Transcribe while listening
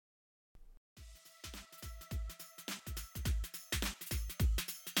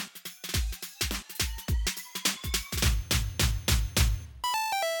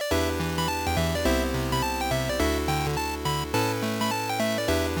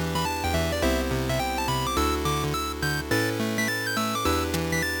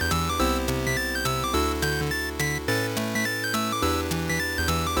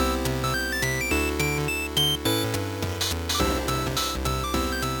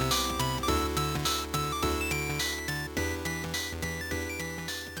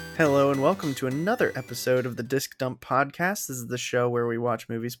Hello and welcome to another episode of the Disc Dump Podcast. This is the show where we watch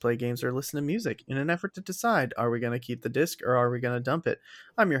movies, play games, or listen to music in an effort to decide, are we going to keep the disc or are we going to dump it?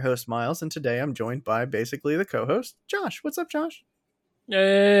 I'm your host, Miles, and today I'm joined by basically the co-host, Josh. What's up, Josh?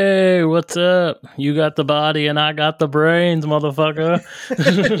 Hey, what's up? You got the body and I got the brains, motherfucker.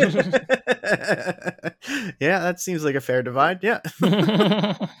 Yeah, that seems like a fair divide. Yeah.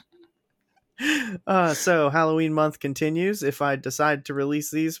 So Halloween month continues. If I decide to release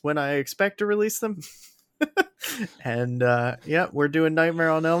these when I expect to release them. And yeah, we're doing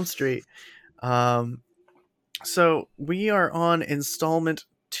Nightmare on Elm Street. So we are on installment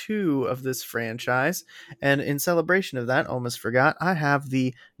 2 of this franchise, and in celebration of that, almost forgot, I have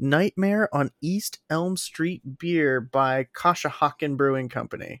the Nightmare on East Elm Street beer by Conshohocken Brewing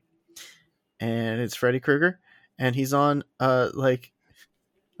Company, and it's Freddy Krueger, and he's on like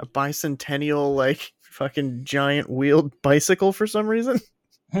a bicentennial like fucking giant wheeled bicycle for some reason.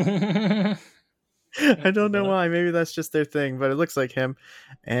 I don't know why. Maybe that's just their thing, but it looks like him,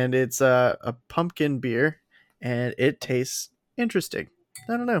 and it's a pumpkin beer, and it tastes interesting.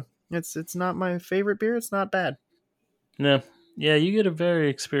 I don't know. It's not my favorite beer. It's not bad. No, yeah, you get a very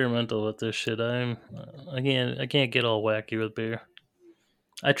experimental with this shit. I can't get all wacky with beer.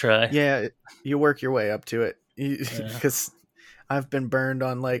 I try. Yeah, you work your way up to it Yeah. because I've been burned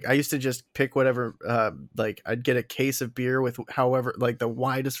on like I used to just pick whatever like I'd get a case of beer with however like the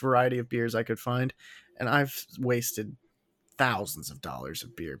widest variety of beers I could find, and I've wasted thousands of dollars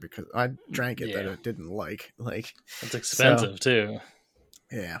of beer because I drank it that I didn't like. Like It's expensive too.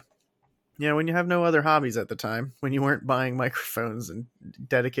 Yeah. Yeah, when you have no other hobbies at the time, when you weren't buying microphones and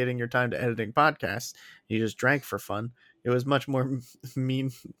dedicating your time to editing podcasts, you just drank for fun. It was much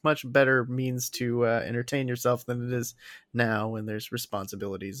better means to entertain yourself than it is now when there's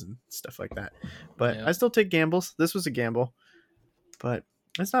responsibilities and stuff like that. But I still take gambles. This was a gamble, but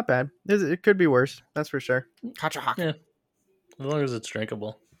it's not bad. It could be worse. That's for sure. Yeah, as long as it's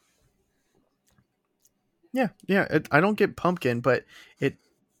drinkable. Yeah. I don't get pumpkin, but it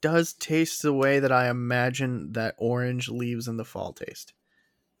does taste the way that I imagine that orange leaves in the fall taste.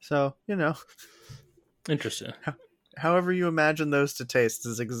 So, Interesting. However you imagine those to taste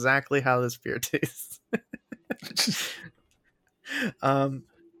is exactly how this beer tastes.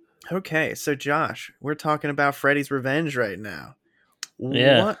 Okay, so Josh, we're talking about Freddy's Revenge right now.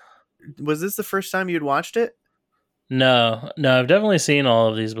 Yeah. What was this the first time you'd watched it? No, I've definitely seen all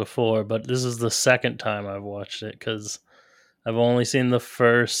of these before, but this is the second time I've watched it because I've only seen the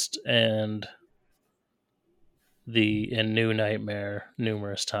first and New Nightmare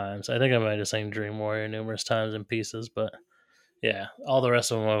numerous times. I think I might have seen Dream Warrior numerous times in pieces, but yeah, all the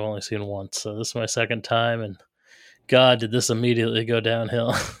rest of them I've only seen once. So this is my second time, and God, did this immediately go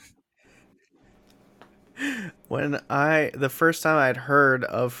downhill. The first time I'd heard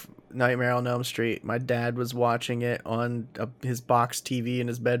of Nightmare on Elm Street, my dad was watching it on his box TV in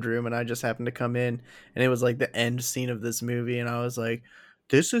his bedroom, and I just happened to come in, and it was like the end scene of this movie, and I was like,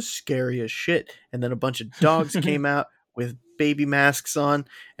 this is scary as shit. And then a bunch of dogs came out with baby masks on,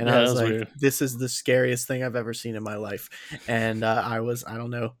 and I was like, weird. This is the scariest thing I've ever seen in my life. And I don't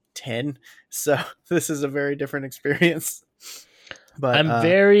know, 10, so this is a very different experience. But I'm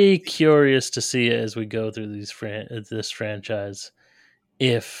very curious to see as we go through this franchise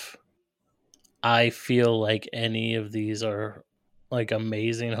if I feel like any of these are like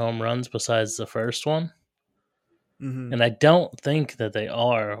amazing home runs besides the first one. Mm-hmm. And I don't think that they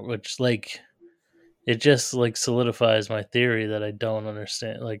are, which like it just like solidifies my theory that I don't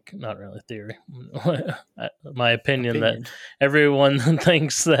understand, like not really theory, my opinion that everyone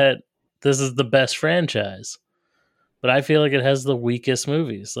thinks that this is the best franchise. But I feel like it has the weakest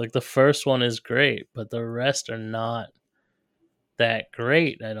movies. Like the first one is great, but the rest are not that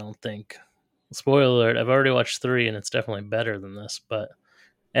great, I don't think. Spoiler alert, I've already watched 3 and it's definitely better than this,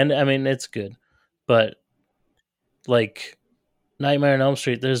 and I mean it's good. But like Nightmare on Elm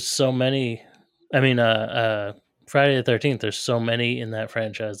Street, there's so many. I mean Friday the 13th, there's so many in that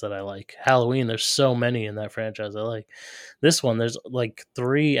franchise that I like. Halloween, there's so many in that franchise I like. This one, there's like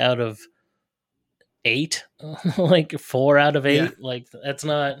 3 out of 8, like 4 out of 8. Yeah. Like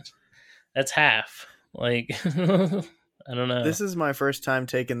that's half. Like I don't know. This is my first time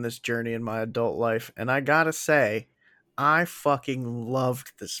taking this journey in my adult life, and I gotta say, I fucking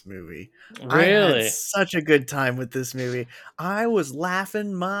loved this movie. Really? I had such a good time with this movie. I was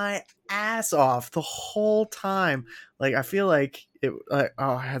laughing my ass off the whole time. Like, I feel like it.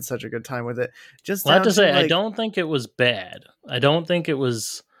 I had such a good time with it. Just I have to say, I don't think it was bad. I don't think it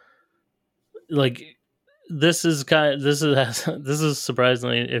was like. This is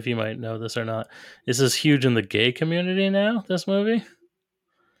surprisingly, if you might know this or not, this is huge in the gay community now. This movie.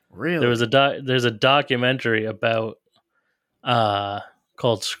 Really? There's a documentary about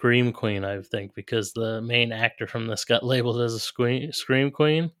called Scream Queen, I think, because the main actor from this got labeled as a Scream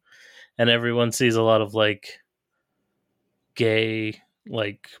Queen, and everyone sees a lot of like gay,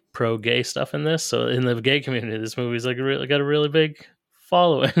 like pro gay stuff in this. So in the gay community, this movie's like really got a really big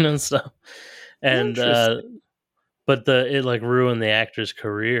following and stuff. And Interesting. but it like ruined the actor's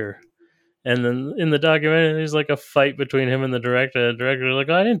career. And then in the documentary, there's like a fight between him and the director. The director's like,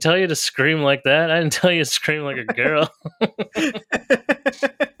 oh, I didn't tell you to scream like that. I didn't tell you to scream like a girl.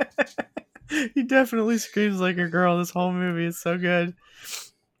 He definitely screams like a girl. This whole movie is so good.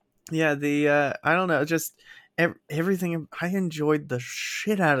 Yeah, the I don't know, just everything. I enjoyed the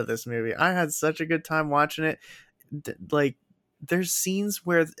shit out of this movie. I had such a good time watching it. Like, there's scenes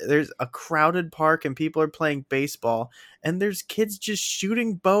where there's a crowded park and people are playing baseball, and there's kids just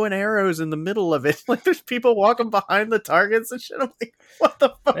shooting bow and arrows in the middle of it. Like, there's people walking behind the targets and shit. I'm like, what the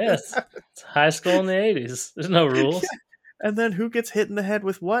fuck? Yes, it's high school in the 80s. There's no rules. Yeah. And then who gets hit in the head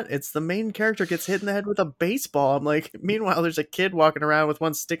with what? It's the main character gets hit in the head with a baseball. I'm like, meanwhile, there's a kid walking around with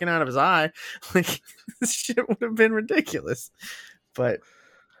one sticking out of his eye. Like, this shit would have been ridiculous. But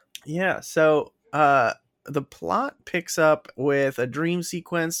yeah, so the plot picks up with a dream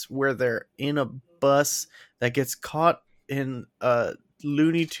sequence where they're in a bus that gets caught in a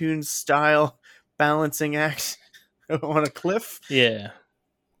Looney Tunes style balancing act on a cliff. Yeah,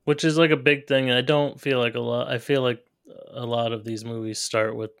 which is like a big thing. And I don't feel like I feel like a lot of these movies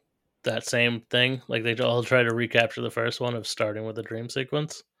start with that same thing. Like they all try to recapture the first one of starting with a dream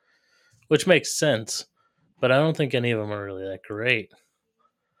sequence, which makes sense. But I don't think any of them are really that great.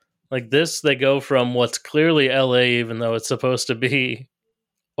 Like this, they go from what's clearly LA, even though it's supposed to be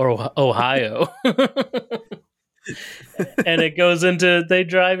Ohio. And it goes into, they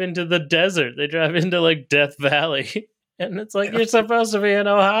drive into the desert. They drive into like Death Valley. And it's like, you're supposed to be in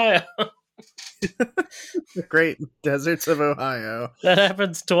Ohio. The great deserts of Ohio. That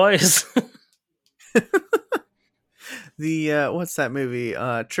happens twice. The what's that movie?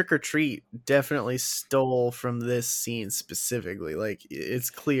 Trick or Treat definitely stole from this scene specifically. Like,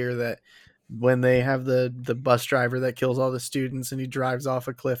 it's clear that when they have the bus driver that kills all the students and he drives off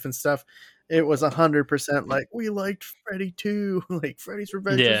a cliff and stuff, it was 100% like, we liked Freddy too. Like, Freddy's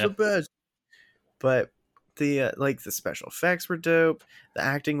Revenge was the best. But the like the special effects were dope. The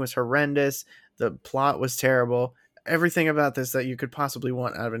acting was horrendous. The plot was terrible. Everything about this that you could possibly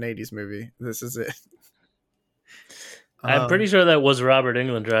want out of an 80s movie. This is it. I'm pretty sure that was Robert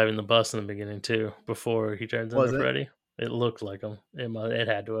Englund driving the bus in the beginning too, before he turns into Freddy. It looked like him. It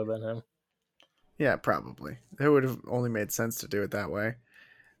had to have been him. Yeah, probably. It would have only made sense to do it that way.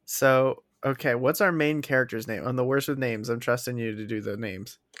 So, okay, what's our main character's name? On the worst with names, I'm trusting you to do the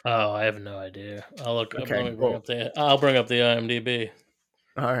names. Oh, I have no idea. I'll look. Okay, I'll bring up the IMDb.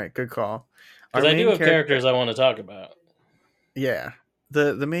 All right, good call. Because I do have characters I want to talk about. Yeah,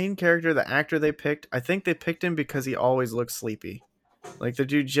 the main character, the actor they picked, I think they picked him because he always looks sleepy. Like, the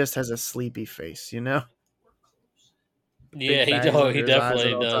dude just has a sleepy face, you know? Yeah, he definitely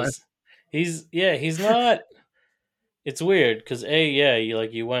does. He's not. It's weird because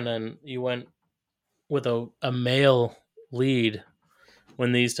you went with a male lead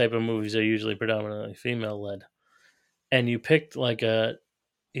when these type of movies are usually predominantly female led, and you picked like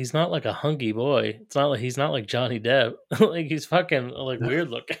he's not like a hunky boy. He's not like Johnny Depp. Like, he's fucking like weird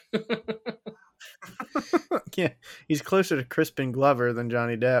looking. Yeah, he's closer to Crispin Glover than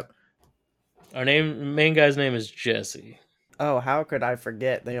Johnny Depp. Our main guy's name is Jesse. Oh, how could I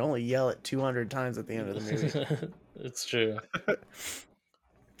forget? They only yell it 200 times at the end of the movie. It's true.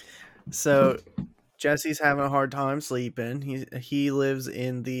 So Jesse's having a hard time sleeping. He lives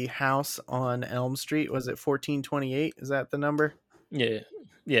in the house on Elm Street. Was it 1428? Is that the number? Yeah.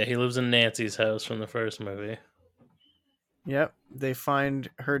 He lives in Nancy's house from the first movie. Yep. They find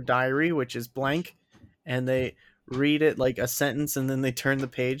her diary, which is blank, and they read it like a sentence, and then they turn the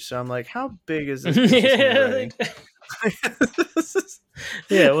page. So I'm like, how big is this?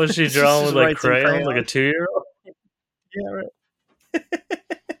 Yeah, was she drawn with like crayons, like a 2-year-old? Yeah, right.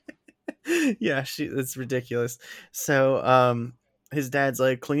 Yeah, it's ridiculous. So his dad's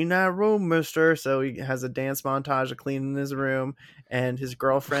like, clean that room, mister. So he has a dance montage of cleaning his room, and his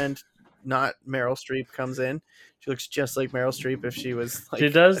girlfriend, not Meryl Streep, comes in. She looks just like Meryl Streep if she was like, she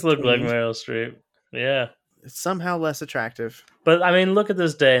does look like Meryl Streep. Yeah, it's somehow less attractive. But I mean, look at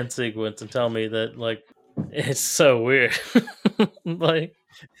this dance sequence and tell me that like it's so weird. Like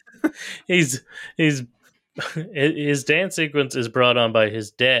his dance sequence is brought on by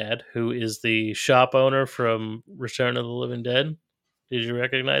his dad, who is the shop owner from Return of the Living Dead. Did you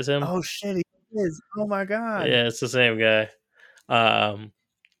recognize him? Oh shit, he is! Oh my god! Yeah, it's the same guy.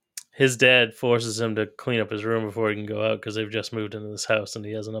 his dad forces him to clean up his room before he can go out because they've just moved into this house and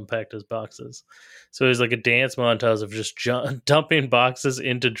he hasn't unpacked his boxes. So he's like a dance montage of just dumping boxes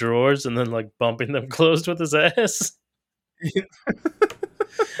into drawers and then like bumping them closed with his ass.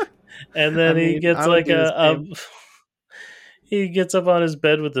 And then he gets like he gets up on his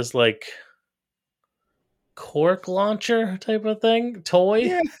bed with this like cork launcher type of thing, toy.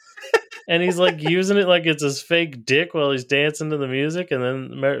 Yeah. And he's like using it like it's his fake dick while he's dancing to the music. And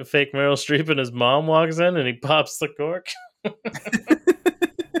then fake Meryl Streep and his mom walks in and he pops the cork.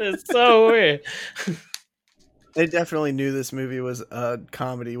 It's so weird. They definitely knew this movie was a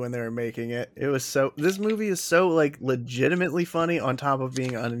comedy when they were making it. This movie is so like legitimately funny on top of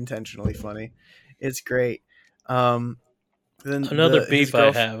being unintentionally funny. It's great. Then another beef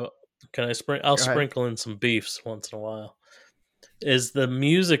I have. Can I I'll sprinkle in some beefs once in a while. Is the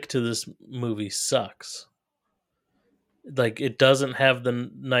music to this movie sucks. Like it doesn't have the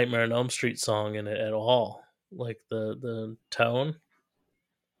Nightmare on Elm Street song in it at all. Like the tone.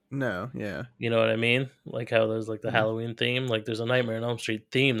 No, yeah. You know what I mean? Like how there's like the Halloween theme. Like there's a Nightmare on Elm Street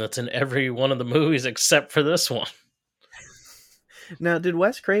theme that's in every one of the movies except for this one. Now, did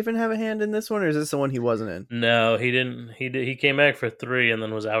Wes Craven have a hand in this one, or is this the one he wasn't in? No, he didn't. He came back for 3 and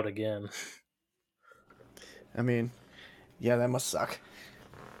then was out again. I mean, yeah, that must suck.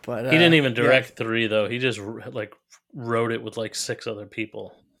 But he didn't even direct 3 though. He just like wrote it with like 6 other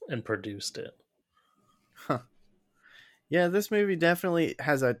people and produced it. Huh. Yeah, this movie definitely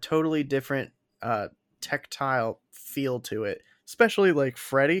has a totally different tactile feel to it. Especially like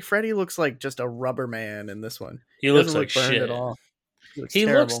Freddy. Freddy looks like just a rubber man in this one. He looks like burned shit at all. He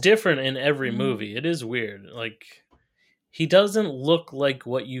looks different in every movie. It is weird. Like he doesn't look like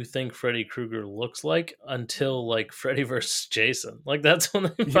what you think Freddy Krueger looks like until like Freddy vs. Jason. Like that's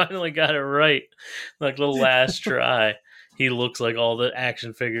when they finally got it right. Like the last try. He looks like all the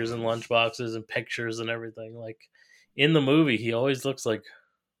action figures and lunchboxes and pictures and everything. Like in the movie, he always looks like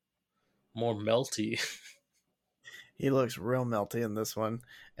more melty. He looks real melty in this one.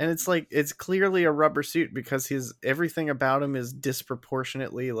 And it's like it's clearly a rubber suit because everything about him is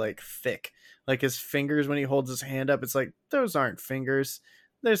disproportionately like thick. Like his fingers when he holds his hand up, it's like those aren't fingers.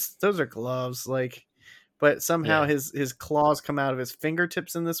 Those are gloves. Like but somehow his claws come out of his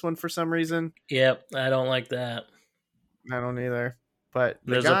fingertips in this one for some reason. Yep, I don't like that. I don't either. But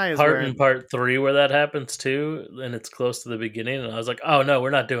there's a part in part 3 where that happens too, and it's close to the beginning, and I was like, oh no,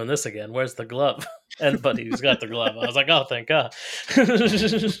 we're not doing this again. Where's the glove? But he's got the glove. I was like, oh, thank God.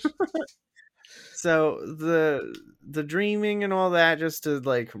 So the dreaming and all that, just to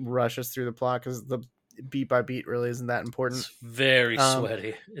like rush us through the plot, because the beat by beat really isn't that important. It's very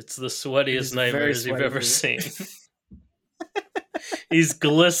sweaty. It's the sweatiest nightmares you've ever seen. He's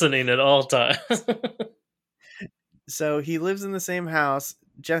glistening at all times. So he lives in the same house.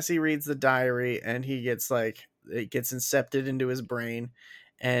 Jesse reads the diary, and it gets incepted into his brain.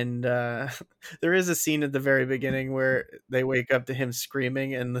 And there is a scene at the very beginning where they wake up to him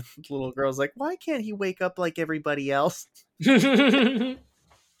screaming, and the little girl's like, "Why can't he wake up like everybody else?" I'd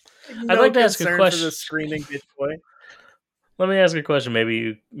like to ask a question. For the screaming bitch boy. Let me ask a question.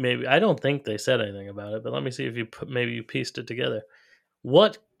 Maybe I don't think they said anything about it, but let me see if you pieced it together.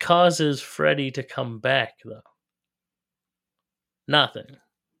 What causes Freddy to come back though? Nothing.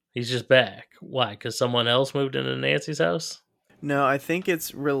 He's just back. Why? Because someone else moved into Nancy's house? No, I think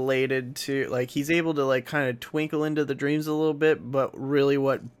it's related to like he's able to like kind of twinkle into the dreams a little bit, but really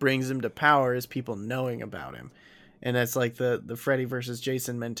what brings him to power is people knowing about him. And that's like the Freddy versus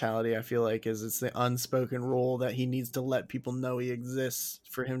Jason mentality, I feel like, is it's the unspoken rule that he needs to let people know he exists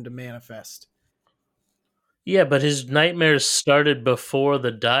for him to manifest. Yeah, but his nightmares started before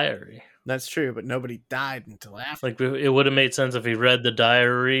the diary. That's true, but nobody died until after. Like, it would have made sense if he read the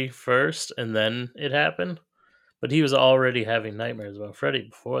diary first and then it happened. But he was already having nightmares about Freddy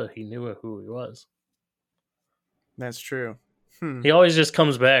before he knew who he was. That's true. He always just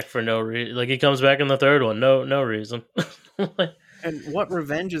comes back for no reason. Like, he comes back in the third one. No reason. And what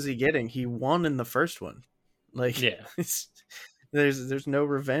revenge is he getting? He won in the first one. Like, yeah. There's no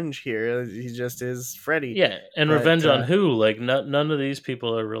revenge here. He just is Freddy. Yeah, and revenge on who? Like none of these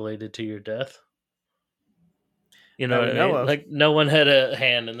people are related to your death. You know what I mean? Like no one had a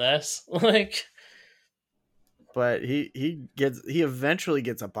hand in this. Like, but he eventually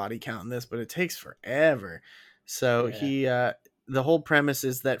gets a body count in this, but it takes forever. So the whole premise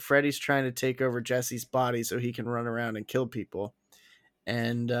is that Freddy's trying to take over Jesse's body so he can run around and kill people.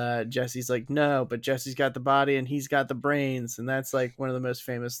 And Jesse's like, no, but Jesse's got the body and he's got the brains. And that's like one of the most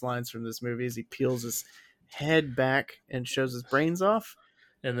famous lines from this movie is he peels his head back and shows his brains off.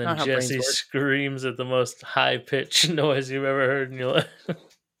 And then Jesse screams at the most high-pitched noise you've ever heard in your life.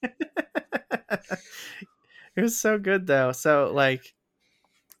 It was so good though. So like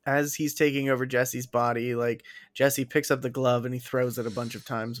as he's taking over Jesse's body, like Jesse picks up the glove and he throws it a bunch of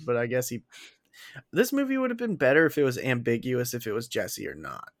times, but I guess this movie would have been better if it was ambiguous if it was Jesse or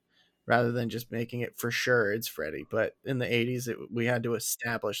not, rather than just making it for sure it's Freddy. But in the 80s we had to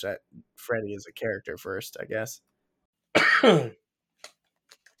establish that Freddy is a character first, I guess.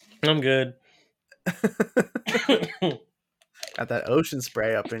 I'm good. Got that ocean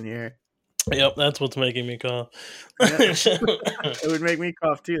spray up in here. Yep, that's what's making me cough. It would make me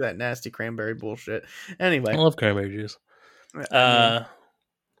cough too, that nasty cranberry bullshit. Anyway. I love cranberry juice. But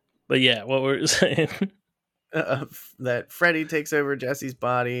yeah, what were you saying? That Freddy takes over Jesse's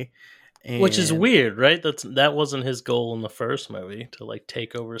body. Which is weird, right? That wasn't his goal in the first movie, to like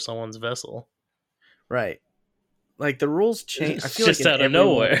take over someone's vessel. Right. Like the rules change. I feel just like out of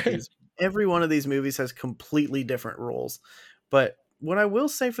nowhere. Every one of these movies has completely different rules. But what I will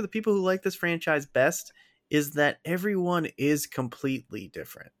say for the people who like this franchise best is that everyone is completely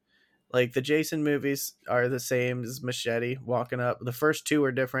different. Like the Jason movies are the same as Machete walking up. The first two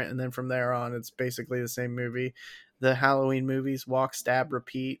are different, and then from there on, it's basically the same movie. The Halloween movies, walk, stab,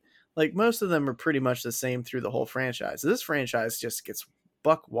 repeat. Like most of them are pretty much the same through the whole franchise. This franchise just gets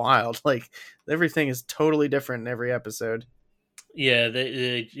buck wild. Like everything is totally different in every episode. Yeah,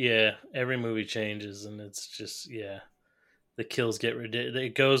 every movie changes, and it's just the kills get ridiculous.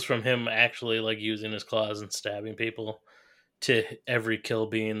 It goes from him actually like using his claws and stabbing people to every kill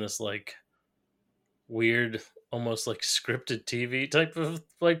being this like weird, almost like scripted TV type of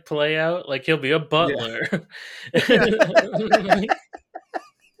like play out. Like he'll be a butler. Yeah.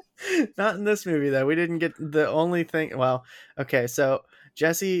 Not in this movie though. We didn't get the only thing. Well, okay, so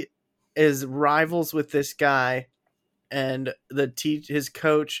Jesse is rivals with this guy, and his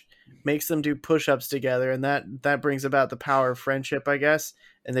coach makes them do push-ups together, and that brings about the power of friendship, I guess,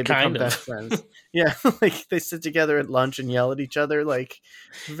 and they become best friends. Yeah, like they sit together at lunch and yell at each other. Like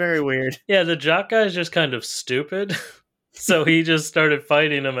very weird. Yeah, the jock guy is just kind of stupid, so he just started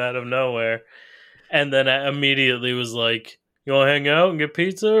fighting him out of nowhere, and then immediately was like, "You want to hang out and get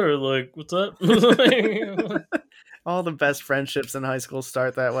pizza?" Or like, "What's up?" All the best friendships in high school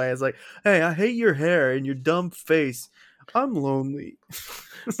start that way. It's like, "Hey, I hate your hair and your dumb face. I'm lonely."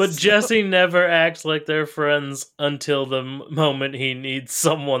 But Jesse never acts like they're friends until the moment he needs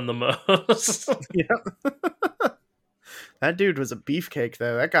someone the most. Yeah. That dude was a beefcake,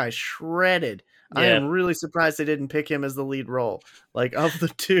 though. That guy's shredded. Yeah. I am really surprised they didn't pick him as the lead role. Like, of the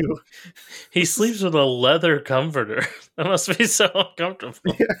two. He sleeps with a leather comforter. That must be so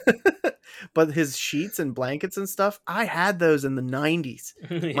uncomfortable. Yeah. But his sheets and blankets and stuff, I had those in the 90s.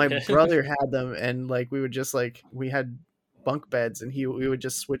 My brother had them, and like we would just like, we had bunk beds, and we would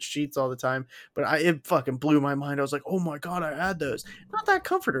just switch sheets all the time. But it fucking blew my mind. I was like, oh my god, I had those. Not that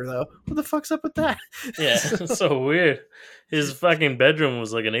comforter though. What the fuck's up with that? Yeah, it's so weird. His fucking bedroom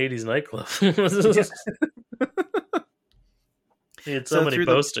was like an 80s nightclub. He had so many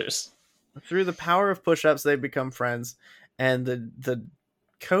posters. Through the power of push-ups, they become friends, and the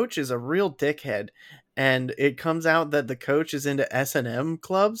coach is a real dickhead, and it comes out that the coach is into S&M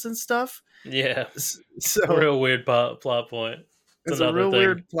clubs and stuff. Yeah, so real weird plot point. It's a real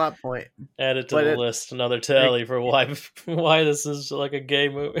weird plot point. Add it to the list. Another tally for why this is like a gay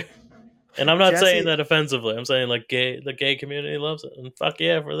movie. And I'm not saying that offensively. I'm saying like the gay community loves it, and fuck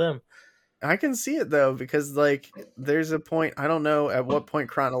yeah for them. I can see it though, because like there's a point, I don't know at what point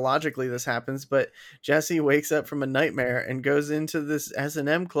chronologically this happens, but Jesse wakes up from a nightmare and goes into this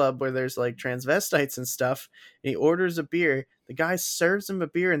S&M club where there's like transvestites and stuff. And he orders a beer. The guy serves him a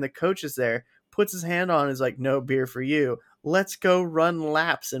beer, and the coach is there, puts his hand on, and is like, "No beer for you. Let's go run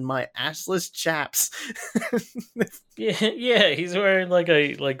laps in my assless chaps." Yeah, he's wearing like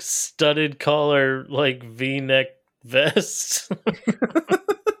a studded collar like V-neck vest.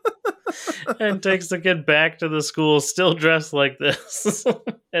 And takes the kid back to the school still dressed like this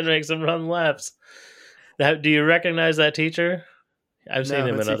and makes him run laps. Do you recognize that teacher? I've seen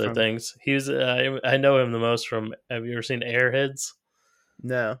him in other things. He's I know him the most from, have you ever seen Airheads?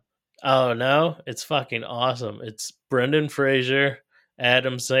 No. Oh, no? It's fucking awesome. It's Brendan Fraser,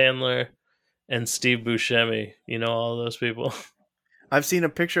 Adam Sandler, and Steve Buscemi. You know all those people? I've seen a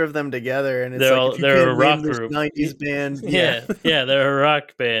picture of them together, and it's they're a rock group. 90s band. Yeah, they're a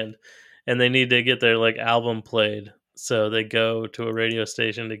rock band. And they need to get their like album played, so they go to a radio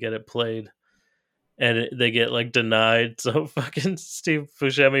station to get it played, and they get like denied. So fucking Steve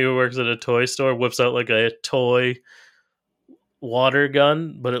Buscemi, who works at a toy store, whips out like a toy water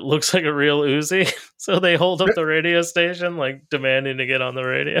gun, but it looks like a real Uzi. So they hold up the radio station, like demanding to get on the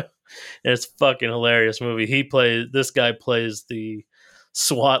radio. And it's fucking hilarious movie. This guy plays the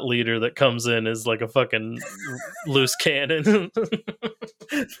SWAT leader that comes in as like a fucking loose cannon.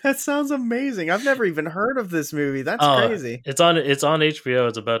 That sounds amazing. I've never even heard of this movie. That's crazy. It's on HBO.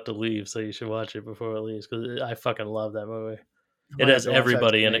 It's about to leave, so you should watch it before it leaves because I fucking love that movie. It has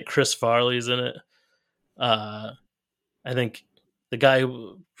everybody in it. Chris Farley's in it. I think the guy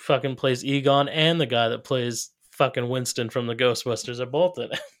who fucking plays Egon and the guy that plays fucking Winston from the Ghostbusters are both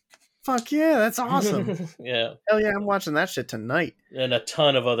in it. Fuck yeah, that's awesome. Yeah. Hell yeah, I'm watching that shit tonight. And a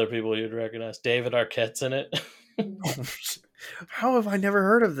ton of other people you'd recognize. David Arquette's in it. How have I never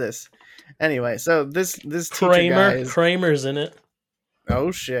heard of this? Anyway, so this Kramer's in it.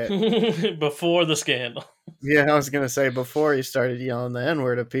 Oh shit. Before the scandal. Yeah, I was gonna say before he started yelling the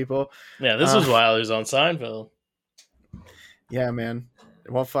N-word at people. Yeah, this was while he was on Seinfeld. Yeah, man.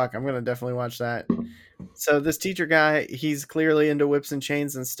 Well, fuck, I'm gonna definitely watch that. So this teacher guy, he's clearly into whips and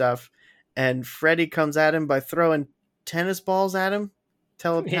chains and stuff, and Freddy comes at him by throwing tennis balls at him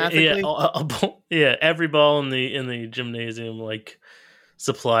telepathically. Yeah, every ball in the gymnasium, like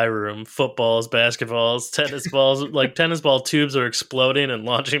supply room, footballs, basketballs, tennis balls, like tennis ball tubes are exploding and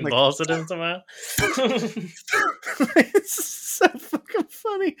launching balls at him somehow. It's so fucking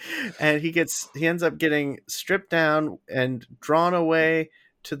funny. And he ends up getting stripped down and drawn away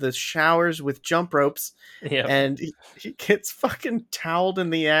to the showers with jump ropes. Yeah. And he gets fucking toweled in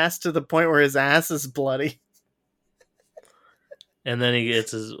the ass to the point where his ass is bloody. And then he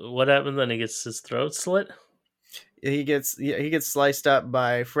gets what happens? Then he gets his throat slit. He gets sliced up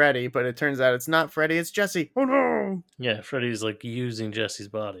by Freddy, but it turns out it's not Freddy, it's Jesse. Oh no! Yeah, Freddy's like using Jesse's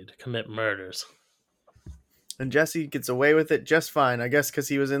body to commit murders. And Jesse gets away with it just fine, I guess because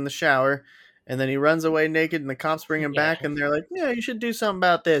he was in the shower. And then he runs away naked and the cops bring him back and they're like, yeah, you should do something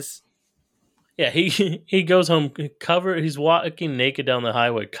about this. Yeah, he goes home covered. He's walking naked down the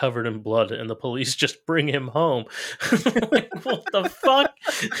highway covered in blood and the police just bring him home. Like, what the fuck?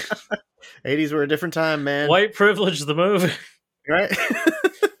 80s were a different time, man. White privilege, the movie. Right?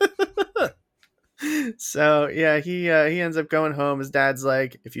 So, yeah, he ends up going home. His dad's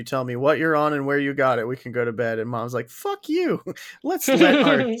like, if you tell me what you're on and where you got it, we can go to bed. And mom's like, fuck you. Let's let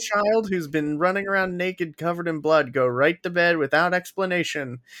our child who's been running around naked, covered in blood, go right to bed without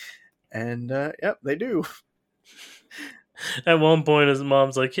explanation. And, yep, they do. At one point, his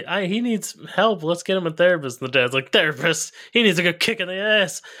mom's like, he needs help. Let's get him a therapist. And the dad's like, therapist? He needs a good kick in the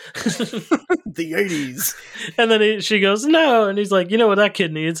ass. The 80s. And then she goes, no. And he's like, you know what that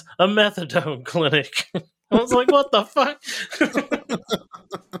kid needs? A methadone clinic. I was like, what the fuck?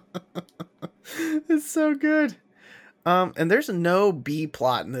 It's so good. And there's no B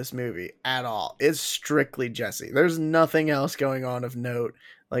plot in this movie at all. It's strictly Jesse. There's nothing else going on of note.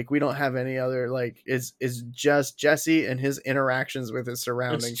 Like, we don't have any other, like, it's just Jesse and his interactions with his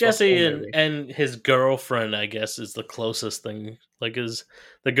surroundings. It's Jesse and his girlfriend, I guess, is the closest thing. Like,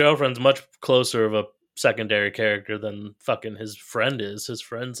 the girlfriend's much closer of a secondary character than fucking his friend is. His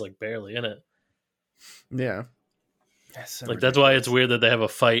friend's, like, barely in it. Yeah. That's that's why it's weird that they have a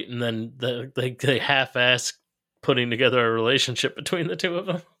fight and then they half-ass putting together a relationship between the two of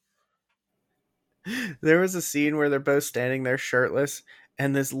them. There was a scene where they're both standing there shirtless,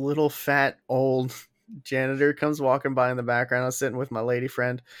 and this little fat old janitor comes walking by in the background. I was sitting with my lady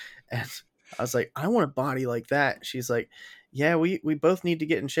friend, and I was like, I want a body like that. She's like, yeah, we both need to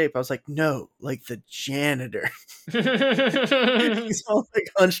get in shape. I was like, no, like the janitor. He's all like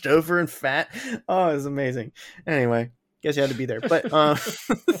hunched over and fat. Oh, it was amazing. Anyway, guess you had to be there. But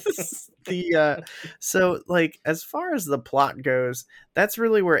so like as far as the plot goes, that's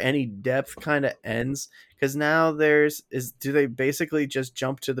really where any depth kind of ends. Because now do they basically just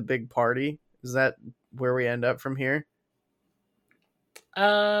jump to the big party? Is that where we end up from here?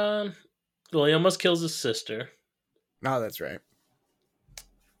 Well, he almost kills his sister. Oh, that's right.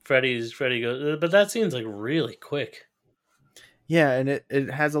 Freddy goes, but that seems like really quick. Yeah, and it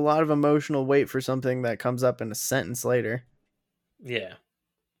has a lot of emotional weight for something that comes up in a sentence later. Yeah.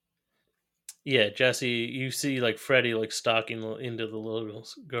 Yeah, Jesse, you see like Freddy like stalking into the little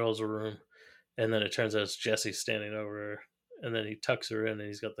girl's room, and then it turns out it's Jesse standing over her, and then he tucks her in and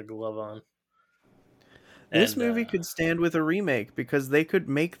he's got the glove on. This movie could stand with a remake because they could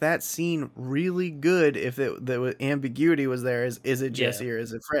make that scene really good if the ambiguity was there. Is it Jesse or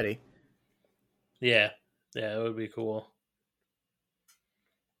is it Freddy? Yeah, it would be cool.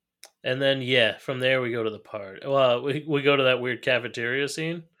 And then, from there we go to the part. Well, we go to that weird cafeteria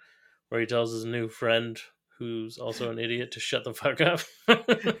scene where he tells his new friend, who's also an idiot, to shut the fuck up.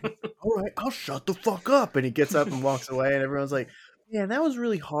 All right, I'll shut the fuck up. And he gets up and walks away, and everyone's like, yeah, that was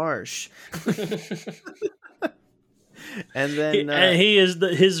really harsh. And then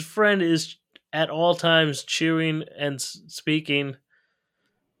his friend is at all times cheering and speaking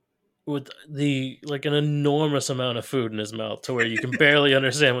with the like an enormous amount of food in his mouth to where you can barely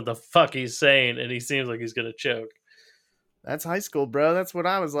understand what the fuck he's saying, and he seems like he's gonna choke. That's high school, bro. That's what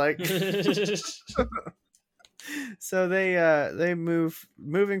I was like. So they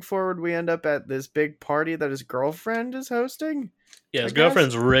moving forward. We end up at this big party that his girlfriend is hosting. Yeah, his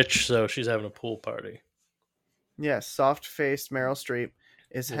girlfriend's rich, so she's having a pool party. Yes, soft-faced Meryl Streep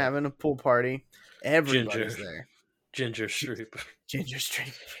is having a pool party. Everybody's there. Ginger Streep. Ginger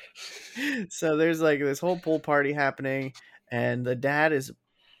Streep. So there's like this whole pool party happening, and the dad is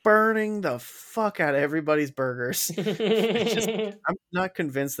burning the fuck out of everybody's burgers. I'm not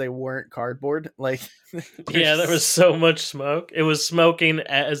convinced they weren't cardboard. Like, yeah, there was so much smoke. It was smoking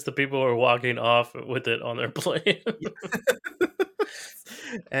as the people were walking off with it on their plate.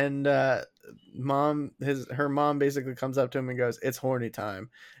 And her mom basically comes up to him and goes, "It's horny time,"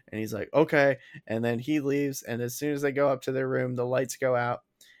 and he's like, "Okay," and then he leaves. And as soon as they go up to their room, the lights go out,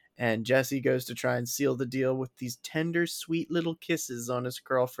 and Jesse goes to try and seal the deal with these tender, sweet little kisses on his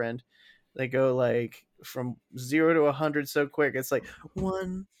girlfriend. They go like from 0 to 100 so quick. It's like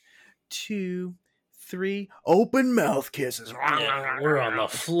 1, 2, 3, open mouth kisses. Yeah, we're on the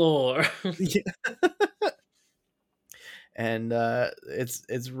floor. And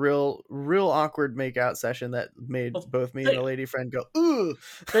it's real awkward makeout session that made both me and the lady friend go, ooh.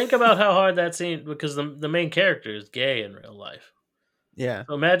 Think about how hard that scene, because the main character is gay in real life. Yeah.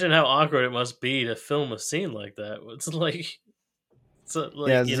 So imagine how awkward it must be to film a scene like that. It's like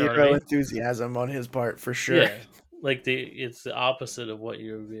yeah, zero enthusiasm on his part for sure. Yeah, like it's the opposite of what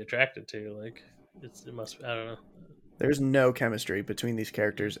you would be attracted to. Like it must. I don't know. There's no chemistry between these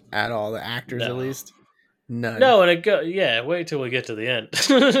characters at all. The actors, at least, none. No, and wait till we get to the end.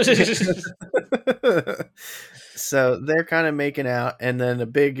 So they're kind of making out, and then a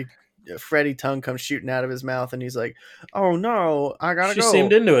big Freddy tongue comes shooting out of his mouth, and he's like, "Oh no, I gotta go." She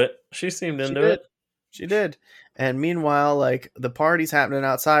seemed into it. She did. And meanwhile, like, the party's happening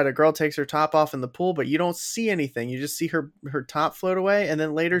outside. A girl takes her top off in the pool, but you don't see anything. You just see her top float away, and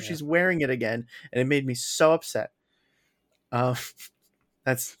then later she's wearing it again, and it made me so upset.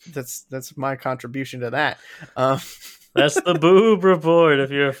 That's my contribution to that. That's the Boob Report.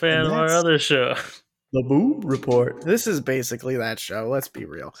 If you're a fan of our other show, the Boob Report. This is basically that show. Let's be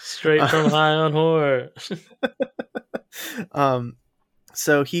real. Straight from High on Horror.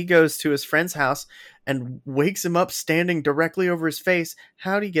 So he goes to his friend's house and wakes him up standing directly over his face.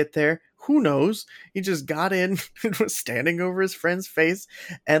 How'd he get there? Who knows? He just got in and was standing over his friend's face.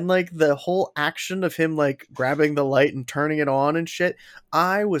 And like the whole action of him like grabbing the light and turning it on and shit,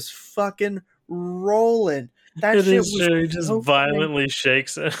 I was fucking rolling. That shit was true. He just violently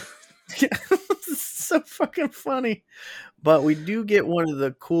shakes it. Yeah, it's so fucking funny. But we do get one of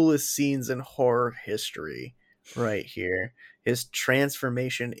the coolest scenes in horror history right here. His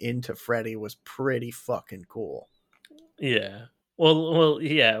transformation into Freddy was pretty fucking cool. Yeah. Well,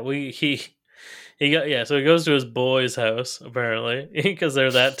 yeah. So he goes to his boy's house apparently because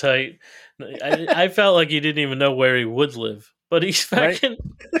they're that tight. I felt like he didn't even know where he would live, but he's fucking.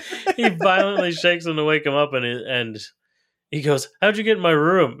 Right? He violently shakes him to wake him up, and he goes, "How'd you get in my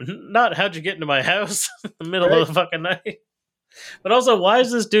room? Not how'd you get into my house in the middle of the fucking night." But also, why is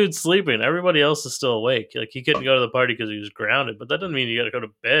this dude sleeping? Everybody else is still awake. Like, he couldn't go to the party because he was grounded, but that doesn't mean you got to go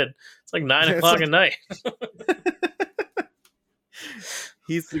to bed. It's like 9 o'clock at night.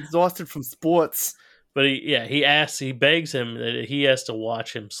 He's exhausted from sports. But he begs him that he has to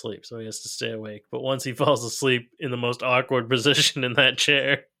watch him sleep, so he has to stay awake. But once he falls asleep in the most awkward position in that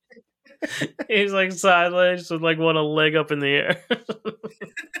chair, he's like sideways with like one leg up in the air.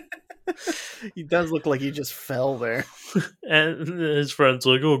 He does look like he just fell there. And his friend's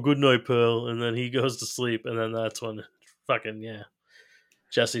like, "Oh, good night, pal." And then he goes to sleep, and then that's when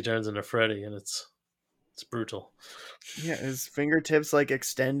Jesse turns into Freddy, and it's brutal. Yeah, his fingertips like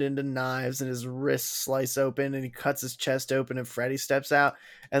extend into knives, and his wrists slice open, and he cuts his chest open, and Freddy steps out.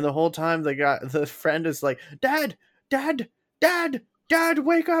 And the whole time the friend is like, "Dad, Dad, Dad, Dad,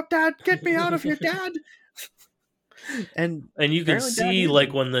 wake up, Dad, get me out of here, Dad." And you can see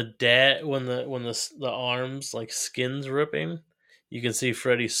like when the arms like skin's ripping, you can see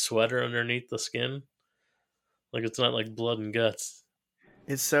Freddy's sweater underneath the skin. Like, it's not like blood and guts.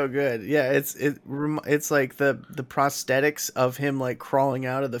 It's so good. Yeah, it's like the prosthetics of him like crawling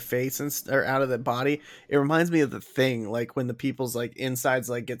out of the face or out of the body. It reminds me of The Thing, like when the people's like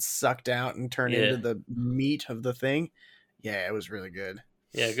insides like get sucked out and turn into the meat of the thing. Yeah, it was really good.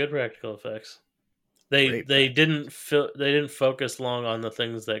 Yeah, good practical effects. They didn't focus long on the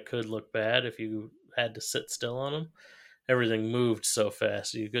things that could look bad if you had to sit still on them. Everything moved so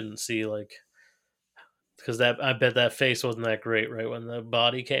fast you couldn't see like because I bet that face wasn't that great right when the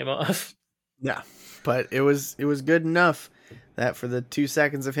body came off. Yeah, but it was good enough that for the 2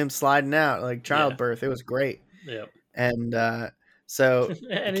 seconds of him sliding out like Yeah. childbirth, it was great. Yep. And so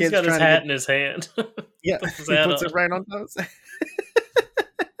the And he's kid's got his trying to hat get in his hand. yeah, Puts his he hat puts on. it right on top.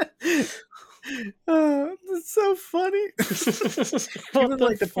 Oh, that's so funny. What Even the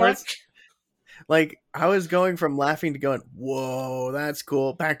like the fuck? parts, like I was going from laughing to going, "Whoa, that's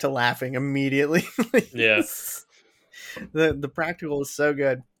cool," back to laughing immediately. Yeah. The practical is so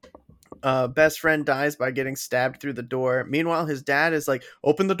good. Best friend dies by getting stabbed through the door. Meanwhile, his dad is like,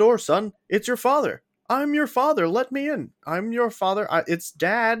 "Open the door, son. It's your father. I'm your father. Let me in. I'm your father. It's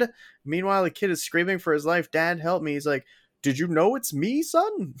Dad." Meanwhile, the kid is screaming for his life. "Dad, help me!" He's like, "Did you know it's me,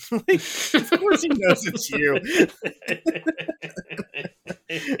 son?" Like, of course he knows it's you.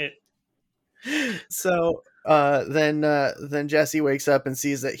 So then Jesse wakes up and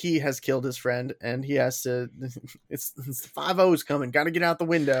sees that he has killed his friend, and he has to. It's the 5-0's coming. Got to get out the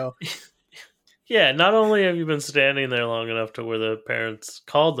window. Yeah, not only have you been standing there long enough to where the parents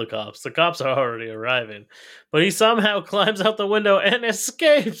called the cops are already arriving, but he somehow climbs out the window and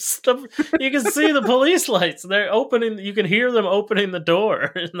escapes. You can see the police lights. They're opening, you can hear them opening the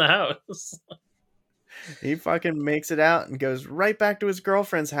door in the house. He fucking makes it out and goes right back to his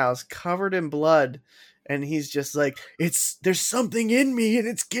girlfriend's house covered in blood. And he's just like, there's something in me and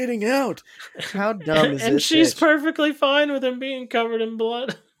it's getting out. How dumb is and this? she's bitch? perfectly fine with him being covered in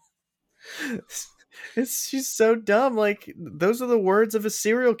blood. She's so dumb. Like, those are the words of a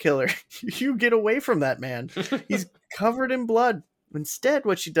serial killer. You get away from that man. He's covered in blood. Instead,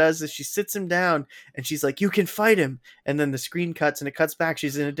 what she does is she sits him down and she's like, "You can fight him." And then the screen cuts and it cuts back.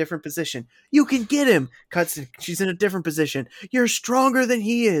 She's in a different position. "You can get him." Cuts. She's in a different position. "You're stronger than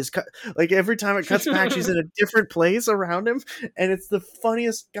he is." Like every time it cuts back, she's in a different place around him. And it's the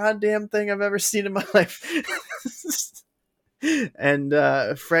funniest goddamn thing I've ever seen in my life. And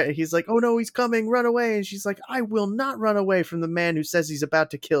Fred, he's like, "Oh no, he's coming, run away." And she's like, "I will not run away from the man who says he's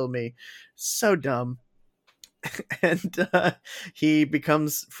about to kill me." So dumb. And he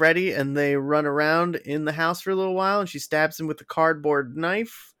becomes Freddy, and they run around in the house for a little while, and she stabs him with the cardboard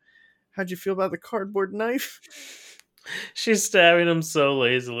knife. How'd you feel about the cardboard knife? She's stabbing him so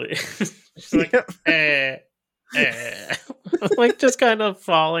lazily. She's like, like just kind of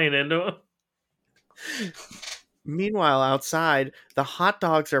falling into him. Meanwhile, outside, the hot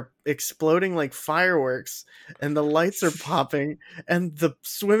dogs are exploding like fireworks, and the lights are popping, and the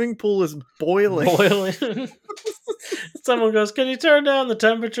swimming pool is boiling. Someone goes, "Can you turn down the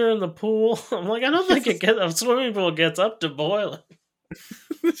temperature in the pool?" I'm like, I don't think a swimming pool gets up to boiling.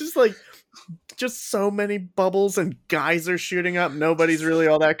 It's just like, just so many bubbles and geysers shooting up. Nobody's really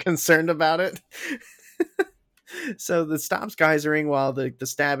all that concerned about it. So the stops geysering while the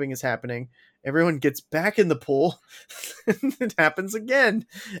stabbing is happening. Everyone gets back in the pool. It happens again,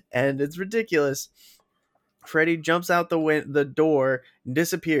 and it's ridiculous. Freddy jumps out the door and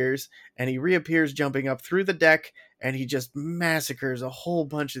disappears, and he reappears jumping up through the deck, and he just massacres a whole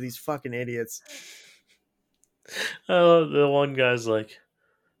bunch of these fucking idiots. The one guy's like,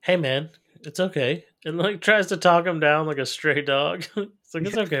 "Hey man, it's okay," and like tries to talk him down like a stray dog. It's like,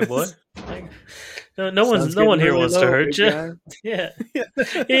 "It's okay, boy. Like, no one here wants to hurt you." Yeah,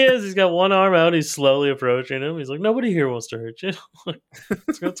 he is. He's got one arm out. He's slowly approaching him. He's like, "Nobody here wants to hurt you.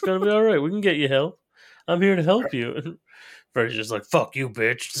 It's gonna be all right. We can get you help. I'm here to help you." And Freddy's just like, "Fuck you,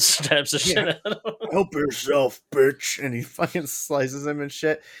 bitch!" Stabs the shit out of him. "Help yourself, bitch!" And he fucking slices him and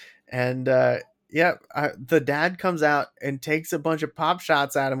shit. And the dad comes out and takes a bunch of pop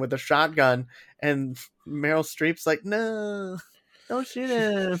shots at him with a shotgun. And Meryl Streep's like, "No, don't shoot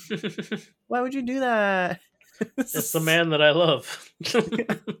him. Why would you do that?" It's the man that I love.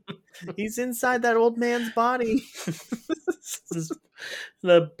 He's inside that old man's body.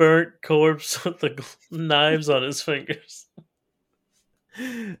 The burnt corpse with the knives on his fingers.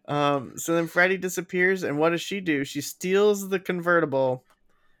 So then Freddy disappears, and what does she do? She steals the convertible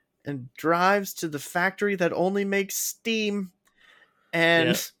and drives to the factory that only makes steam,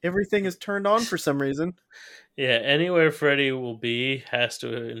 and everything is turned on for some reason. Yeah, anywhere Freddy will be has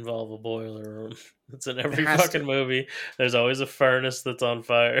to involve a boiler room. It's in every fucking movie. There's always a furnace that's on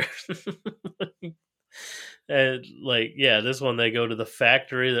fire. And like, yeah, this one they go to the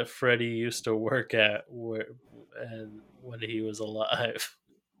factory that Freddy used to work at and when he was alive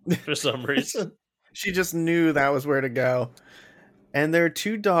for some reason. She just knew that was where to go. And there are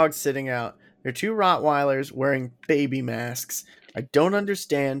 2 dogs sitting out. There are 2 Rottweilers wearing baby masks. I don't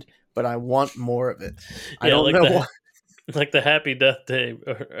understand, but I want more of it. I don't know why. Like the Happy Death Day,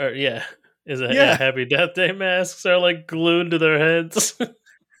 or Happy Death Day masks are like glued to their heads.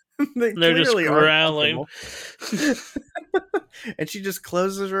 They're just growling. And she just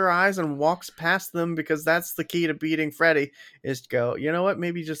closes her eyes and walks past them, because that's the key to beating Freddy, is to go, you know what,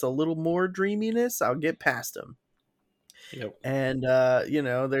 maybe just a little more dreaminess, I'll get past him. Yep. And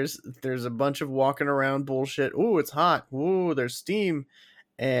there's a bunch of walking around bullshit. Ooh, it's hot. Ooh, there's steam.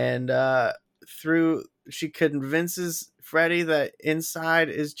 And she convinces Freddy that inside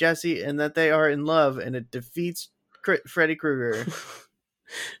is Jesse and that they are in love, and it defeats Freddy Krueger.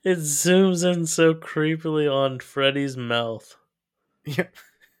 It zooms in so creepily on Freddy's mouth. Yeah.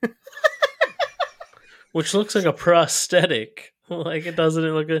 Which looks like a prosthetic. Like, it doesn't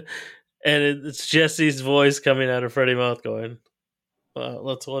look and it's Jesse's voice coming out of Freddy's mouth going,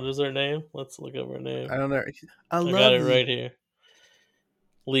 what is her name? Let's look up her name. I don't know. I got it right here.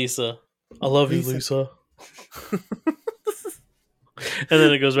 Lisa. I love you, Lisa. And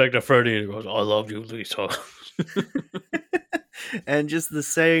then it goes back to Freddy and it goes, I love you, Lisa. And just the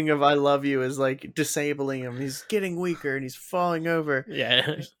saying of I love you is like disabling him. He's getting weaker and he's falling over.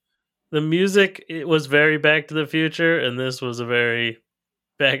 Yeah. The music, it was very Back to the Future, and this was a very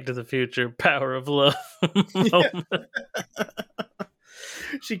Back to the Future Power of Love moment.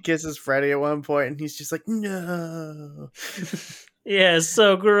 She kisses Freddy at one point and he's just like, no. Yeah, it's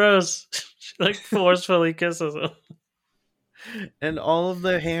so gross. She like forcefully kisses him. And all of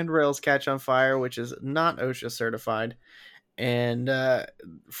the handrails catch on fire, which is not OSHA certified. And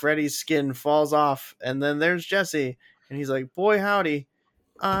Freddy's skin falls off. And then there's Jesse. And he's like, boy, howdy,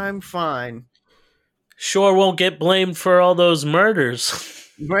 I'm fine. Sure won't get blamed for all those murders.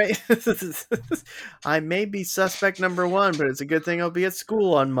 Right? I may be suspect number one, but it's a good thing I'll be at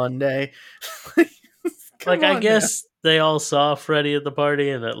school on Monday. Like, I guess they all saw Freddy at the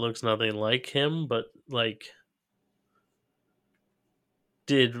party, and it looks nothing like him, but, like,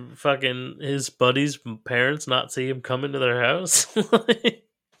 did fucking his buddy's parents not see him come into their house?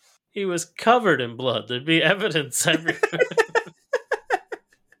 He was covered in blood. There'd be evidence everywhere.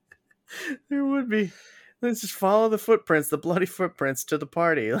 There would be. Let's just follow the footprints, the bloody footprints, to the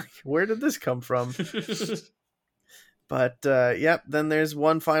party. Like, where did this come from? But, yep, then there's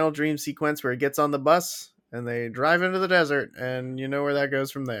one final dream sequence where he gets on the bus, and they drive into the desert, and you know where that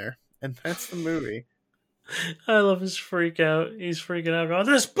goes from there. And that's the movie. I love his freak out. He's freaking out, going,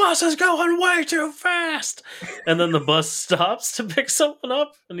 this bus is going way too fast! And then the bus stops to pick someone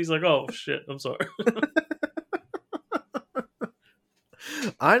up, and he's like, oh, shit, I'm sorry.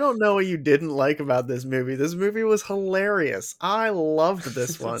 I don't know what you didn't like about this movie. This movie was hilarious. I loved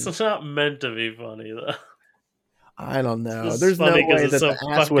this one. It's not meant to be funny, though. I don't know. There's no way that the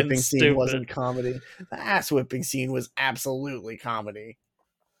ass whipping scene wasn't comedy. The ass whipping scene was absolutely comedy.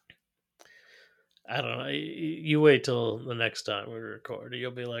 I don't know. You wait till the next time we record.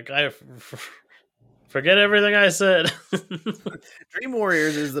 You'll be like, I forget everything I said. Dream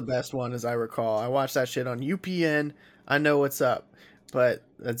Warriors is the best one, as I recall. I watched that shit on UPN. I know what's up. But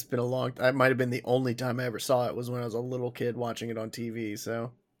that's been a long time. That might have been the only time I ever saw it, was when I was a little kid watching it on TV.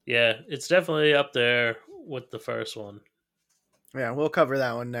 So yeah, it's definitely up there with the first one. Yeah, we'll cover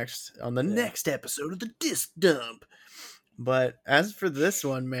that one next on the next episode of the Disc Dump. But as for this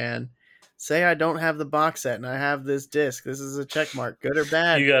one, man, say I don't have the box set and I have this disc. This is a check mark, good or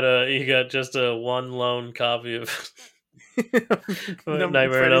bad. You got just a one lone copy of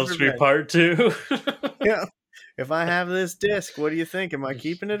Nightmare on Elm Street Part 2. Yeah. If I have this disc, what do you think? Am I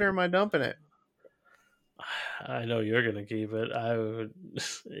keeping it or am I dumping it? I know you're gonna keep it. I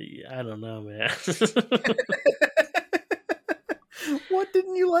don't know, man. What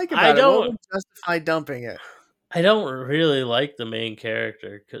didn't you like about it? What would justify dumping it? I don't really like the main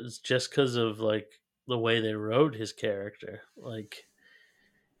character because of like the way they wrote his character. Like,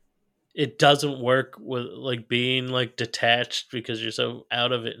 it doesn't work with like being like detached because you're so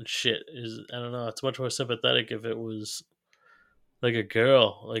out of it and shit. I don't know. It's much more sympathetic if it was like a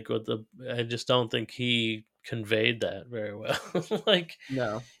girl. Like I just don't think he conveyed that very well. Like,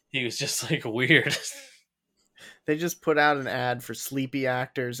 no, he was just like weird. They just put out an ad for sleepy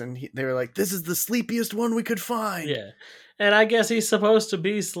actors, and they were like, "This is the sleepiest one we could find." Yeah, and I guess he's supposed to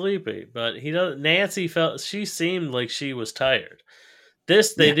be sleepy, but he doesn't. Nancy she seemed like she was tired.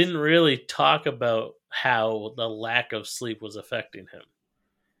 They didn't really talk about how the lack of sleep was affecting him.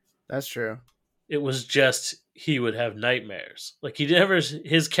 That's true. It was just he would have nightmares. Like,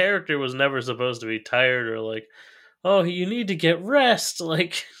 his character was never supposed to be tired or like, oh, you need to get rest.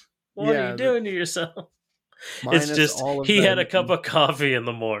 Like, what are you doing to yourself? It's just he had a cup of coffee in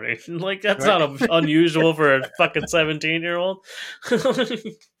the morning. Like, that's not unusual for a fucking 17-year-old.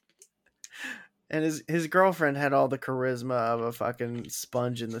 And his girlfriend had all the charisma of a fucking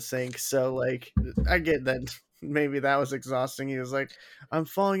sponge in the sink. So, like, I get that maybe that was exhausting. He was like, I'm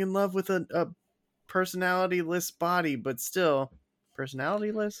falling in love with a personality-less body, but still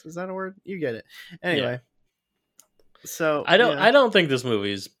personality-less. Is that a word? You get it. Yeah. Anyway, so I don't think this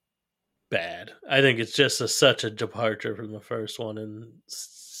movie is bad. I think it's just such a departure from the first one, and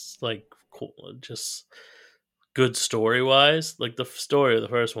like cool, just good story wise. Like the story of the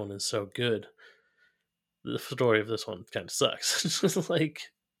first one is so good. The story of this one kind of sucks. It's just like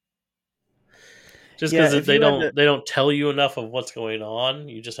just yeah, because if you had to, they don't tell you enough of what's going on,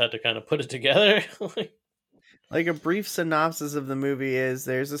 you just have to kind of put it together. like a brief synopsis of the movie is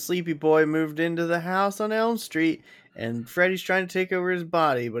there's a sleepy boy moved into the house on Elm Street and Freddy's trying to take over his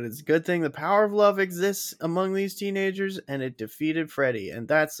body, but it's a good thing the power of love exists among these teenagers and it defeated Freddy, and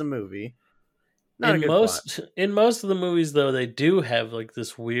that's the movie. Not a good plot. In most of the movies though, they do have like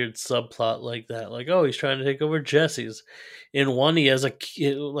this weird subplot like that. Like, oh, he's trying to take over Jesse's. In one he has a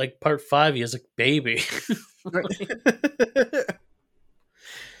kid, like part 5 he has a baby.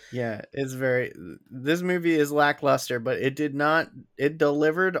 Yeah, it's very. This movie is lackluster, but it did not. It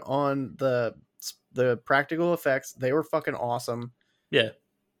delivered on the practical effects. They were fucking awesome, Yeah.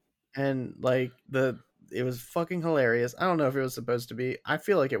 and like it was fucking hilarious. I don't know if it was supposed to be. I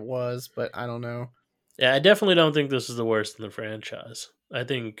feel like it was, but I don't know. Yeah, I definitely don't think this is the worst in the franchise. I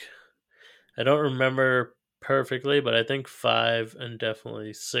think I don't remember perfectly, but I think 5 and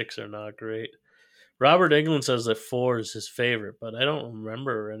definitely 6 are not great. Robert Englund says that 4 is his favorite, but I don't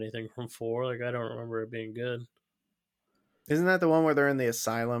remember anything from 4. Like, I don't remember it being good. Isn't that the one where they're in the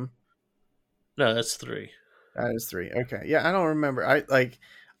asylum? No, that's 3. That is 3. Okay, yeah, I don't remember. I like.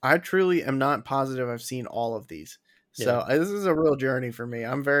 I truly am not positive I've seen all of these. Yeah. So this is a real journey for me.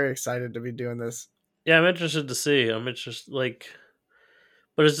 I'm very excited to be doing this. Yeah, I'm interested to see. I'm interested, like,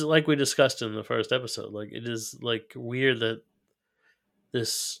 but it's like we discussed in the first episode. Like, it is, like, weird that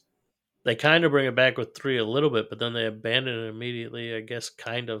this, they kind of bring it back with 3 a little bit, but then they abandon it immediately, I guess,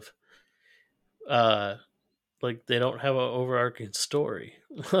 kind of. Uh, like, they don't have an overarching story.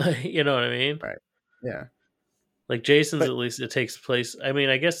 You know what I mean? Right. Yeah. Like Jason's, But at least it takes place. I mean,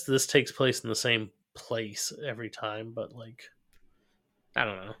 I guess this takes place in the same place every time, but like, I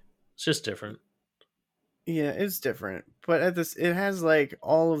don't know. It's just different. yeah, it's different, but at this, it has like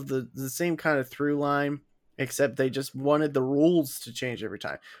all of the same kind of through line, except they just wanted the rules to change every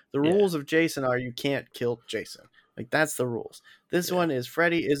time. The Yeah. rules of Jason are you can't kill Jason. Like that's the rules. This Yeah. one is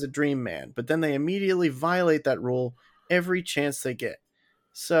Freddy is a dream man, but then they immediately violate that rule every chance they get.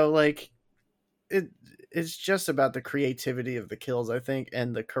 So like it it's just about the creativity of the kills, I think,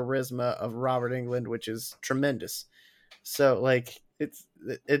 and the charisma of Robert Englund, which is tremendous. So like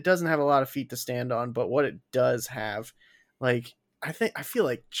it doesn't have a lot of feet to stand on, but what it does have, like I feel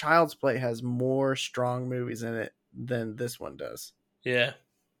like Child's Play has more strong movies in it than this one does. Yeah.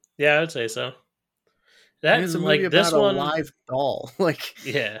 Yeah, I would say so. I That mean, it's a and movie like this about a one, live doll. Like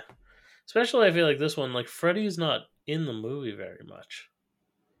yeah. Especially, I feel like this one, like Freddy's not in the movie very much.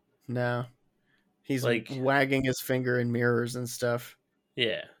 no, he's Like, wagging his finger in mirrors and stuff.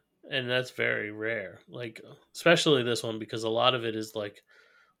 yeah, and that's very rare. Like, especially this one because a lot of it is like,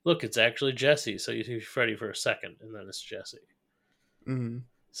 look, it's actually Jesse. So you see Freddy for a second, and then it's Jesse. Mm.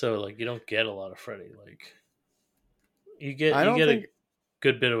 So like, you don't get a lot of Freddy. Like, I you don't get think a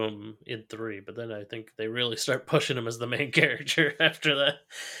good bit of him in 3, but then I think they really start pushing him as the main character after that.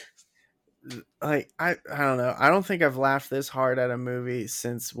 like I don't know. I don't think I've laughed this hard at a movie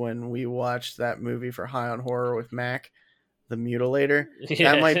since when we watched that movie for High on Horror with Mac, The Mutilator. That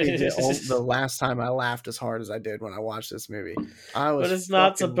Yeah, might be the last time I laughed as hard as I did when I watched this movie. I was but it's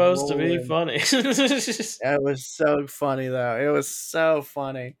not fucking supposed to be rolling. funny. It was so funny though. It was so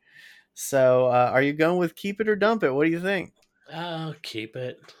funny. So, are you going with keep it or dump it? What do you think? Oh, keep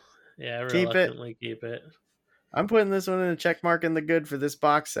it. Yeah, Keep it. reluctantly keep it. I'm putting this one in a check mark in the good for this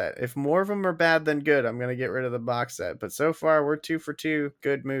box set. If more of them are bad than good, I'm gonna get rid of the box set. But so far, we're 2 for 2.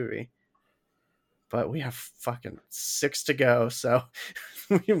 Good movie. But we have fucking 6 to go, so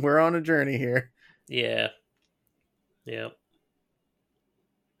we're on a journey here. Yeah, yeah.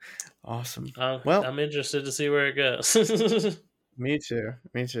 Awesome. Well, I'm interested to see where it goes. me too.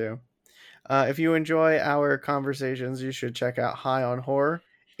 Me too. If you enjoy our conversations, you should check out High on Horror,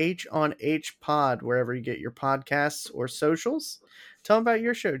 H on H Pod, wherever you get your podcasts or socials. Tell them about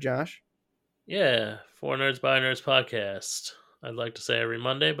your show, Josh. Yeah, Four Nerds by Nerds podcast. I'd like to say every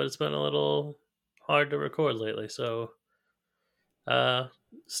Monday, but it's been a little hard to record lately, so uh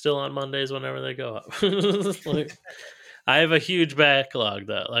still on Mondays whenever they go up. Like, I have a huge backlog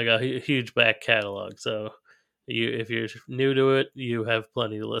though, like a huge back catalog. So if you're new to it, you have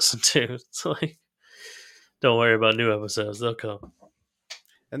plenty to listen to. It's like, don't worry about new episodes; they'll come.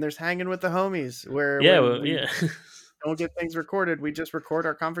 And there's hanging with the homies, where we don't get things recorded. We just record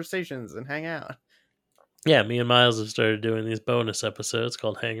our conversations and hang out. Yeah, me and Miles have started doing these bonus episodes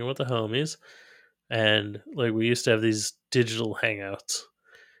called Hanging with the Homies. And like we used to have these digital hangouts.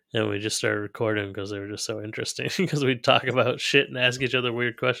 And we just started recording because they were just so interesting. Because we'd talk about shit and ask each other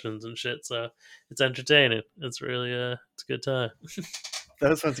weird questions and shit. So it's entertaining. It's really it's a good time.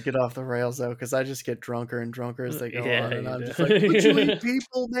 Those ones get off the rails though, because I just get drunker and drunker as they go on, and I'm just like, "Would you eat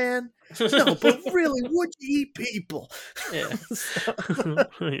people, man? No, but really, would you eat people?" Yeah.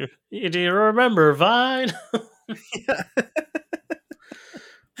 Do you remember Vine? Yeah.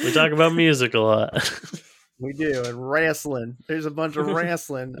 We talk about music a lot. We do, and wrestling. There's a bunch of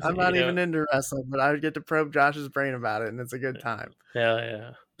wrestling. I'm not even into wrestling, but I get to probe Josh's brain about it, and it's a good time. Hell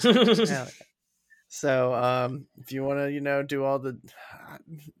yeah. Hell yeah. So, if you want to, do all the...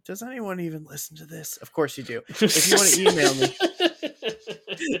 Does anyone even listen to this? Of course you do. If you want to email me,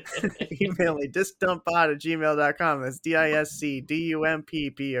 email me, discdumppod@gmail.com. That's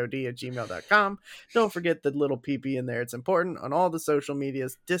discdumppod@gmail.com. Don't forget the little PP in there. It's important. On all the social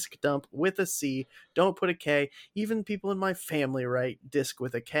medias, disc dump with a C. Don't put a K. Even people in my family write disc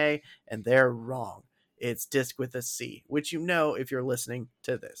with a K, and they're wrong. It's disc with a C, which if you're listening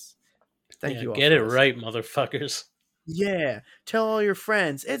to this. Thank you all. Get it right, motherfuckers. Yeah. Tell all your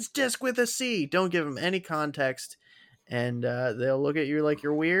friends. It's disc with a C. Don't give them any context. And they'll look at you like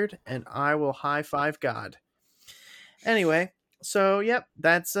you're weird, and I will high five God. Anyway, so yep,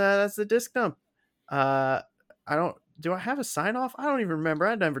 that's the disc dump. Do I have a sign off? I don't even remember.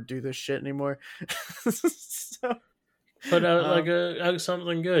 I never do this shit anymore. So, put out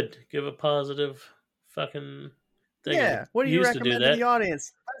something good. Give a positive fucking thing. Yeah. What do you recommend to the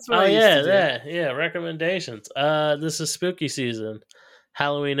audience? That's what I used to do. Yeah. Recommendations. This is spooky season.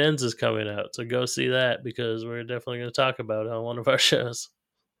 Halloween Ends is coming out, so go see that because we're definitely going to talk about it on one of our shows.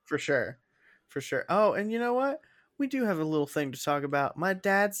 For sure. Oh, and you know what? We do have a little thing to talk about. My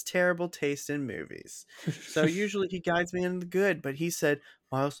dad's terrible taste in movies. So usually he guides me in the good, but he said,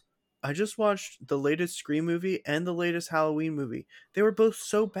 Miles, I just watched the latest Scream movie and the latest Halloween movie. They were both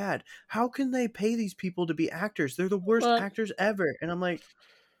so bad. How can they pay these people to be actors? They're the worst actors ever. And I'm like,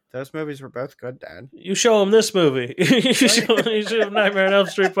 those movies were both good, Dad. You show him this movie. you show him Nightmare on Elm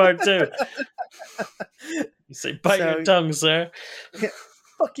Street Part 2. You say, bite your tongue, sir. Yeah,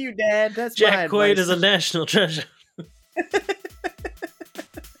 fuck you, Dad. That's Jack Quaid is a national treasure.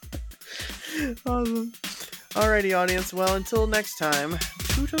 Awesome. Alrighty, audience. Well, until next time,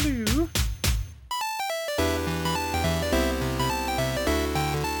 toodaloo.